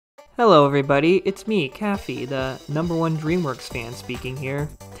Hello everybody, it's me, Caffey, the #1 Dreamworks fan speaking here.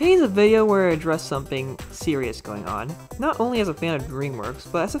 Today's a video where I address something serious going on, not only as a fan of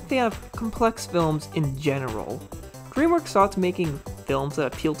Dreamworks, but as a fan of complex films in general. Dreamworks stopped making films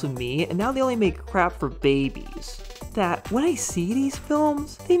that appeal to me, and now they only make crap for babies. That, when I see these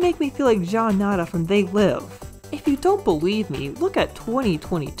films, they make me feel like John Nada from They Live. If you don't believe me, look at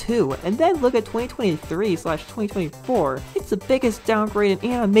 2022, and then look at 2023/2024. It's the biggest downgrade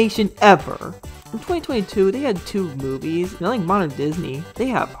in animation ever. In 2022, they had 2 movies, and like modern Disney, they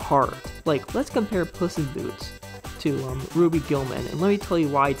have heart. Like, let's compare Puss in Boots to Ruby Gillman, and let me tell you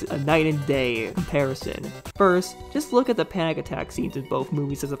why it's a night and day comparison. First, just look at the panic attack scenes in both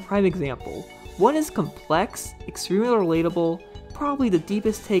movies as a prime example. One is complex, extremely relatable, probably the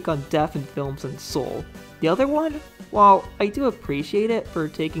deepest take on death in films and soul. The other one, while I do appreciate it for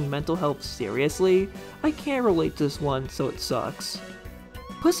taking mental health seriously, I can't relate to this one, so it sucks.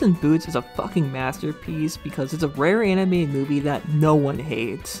 Puss in Boots is a fucking masterpiece because it's a rare animated movie that no one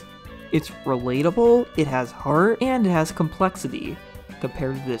hates. It's relatable, it has heart, and it has complexity.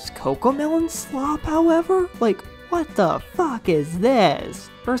 Compared to this Cocomelon slop, however, like, what the fuck is this?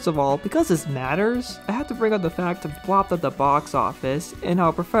 First of all, because this matters, I have to bring up the fact it flopped at the box office and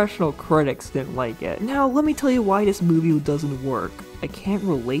how professional critics didn't like it. Now, let me tell you why this movie doesn't work. I can't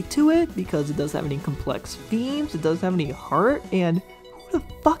relate to it because it doesn't have any complex themes, it doesn't have any heart, and who the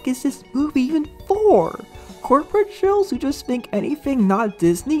fuck is this movie even for? Corporate shills who just think anything not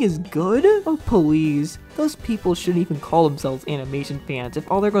Disney is good? Oh please, those people shouldn't even call themselves animation fans if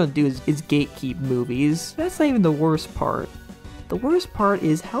all they're gonna do is gatekeep movies. That's not even the worst part. The worst part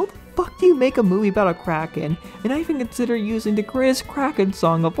is, how the fuck do you make a movie about a Kraken and not even consider using the greatest Kraken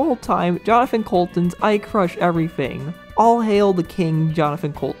song of all time, Jonathan Coulton's I Crush Everything? All hail the king,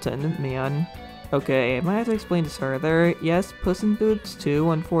 Jonathan Coulton, man. Okay, I might have to explain this further. Yes, Puss in Boots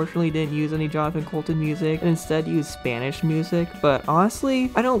 2 unfortunately didn't use any Jonathan Coulton music and instead used Spanish music, but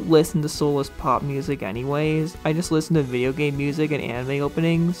honestly, I don't listen to soulless pop music anyways. I just listen to video game music and anime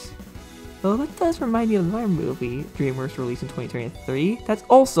openings. Though that does remind me of another movie Dreamworks released in 2023 that's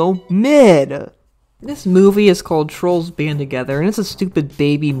also mid! This movie is called Trolls Band Together, and it's a stupid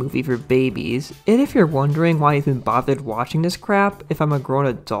baby movie for babies. And if you're wondering why I even bothered watching this crap if I'm a grown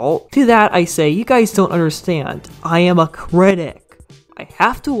adult, to that I say, you guys don't understand. I am a critic. I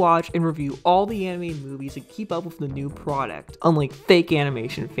have to watch and review all the animated movies and keep up with the new product, unlike fake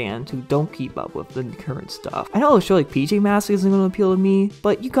animation fans who don't keep up with the current stuff. I know a show like PJ Masks isn't going to appeal to me,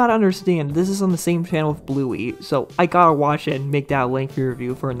 but you gotta understand, this is on the same channel with Bluey, so I gotta watch it and make that a lengthy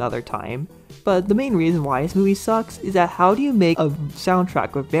review for another time. But the main reason why this movie sucks is that how do you make a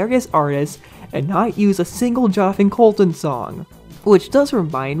soundtrack with various artists and not use a single Jonathan Coulton song? Which does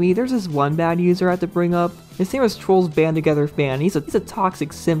remind me, there's this one bad user I have to bring up. His name is Trolls Band Together fan. He's a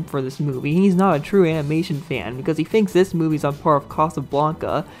toxic simp for this movie. He's not a true animation fan because he thinks this movie's on par with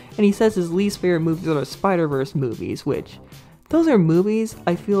Casablanca, and he says his least favorite movies are the Spider-Verse movies, which, those are movies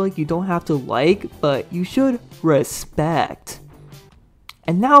I feel like you don't have to like, but you should respect.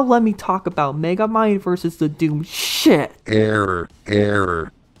 And now let me talk about Megamind vs. the Doom shit. Error.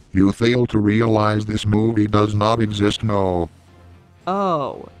 You fail to realize this movie does not exist, no.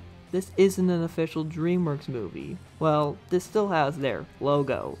 Oh, this isn't an official Dreamworks movie. Well, this still has their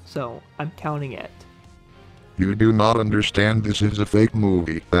logo, so I'm counting it. You do not understand, this is a fake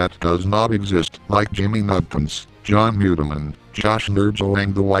movie that does not exist, like Jimmy Neutron's, John Muteman, Josh Nerdzo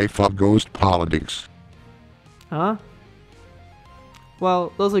and the wife of Ghost Politics. Huh?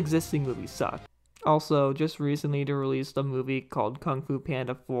 Well, those existing movies suck. Also, just recently they released a movie called Kung Fu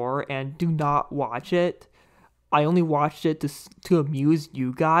Panda 4, and do not watch it. I only watched it to amuse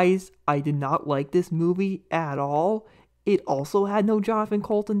you guys. I did not like this movie at all. It also had no Jonathan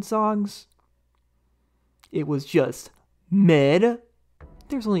Coulton songs. It was just mid.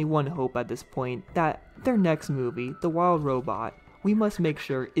 There's only one hope at this point, that their next movie, The Wild Robot, we must make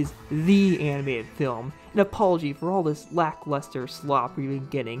sure is the animated film. An apology for all this lackluster slop we've been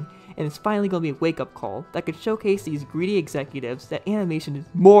getting, and it's finally going to be a wake-up call that could showcase these greedy executives that animation is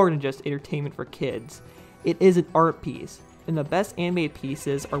more than just entertainment for kids. It is an art piece, and the best animated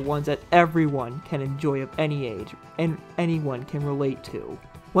pieces are ones that everyone can enjoy of any age, and anyone can relate to.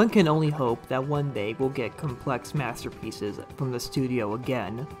 One can only hope that one day we'll get complex masterpieces from the studio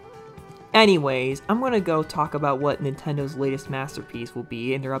again. Anyways, I'm gonna go talk about what Nintendo's latest masterpiece will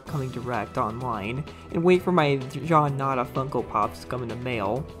be in their upcoming Direct online, and wait for my John Nada Funko Pops to come in the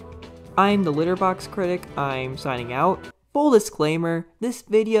mail. I'm the Litterbox Critic, I'm signing out. Full disclaimer, this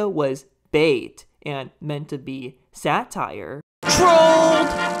video was bait and meant to be satire.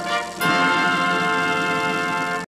 Trolled!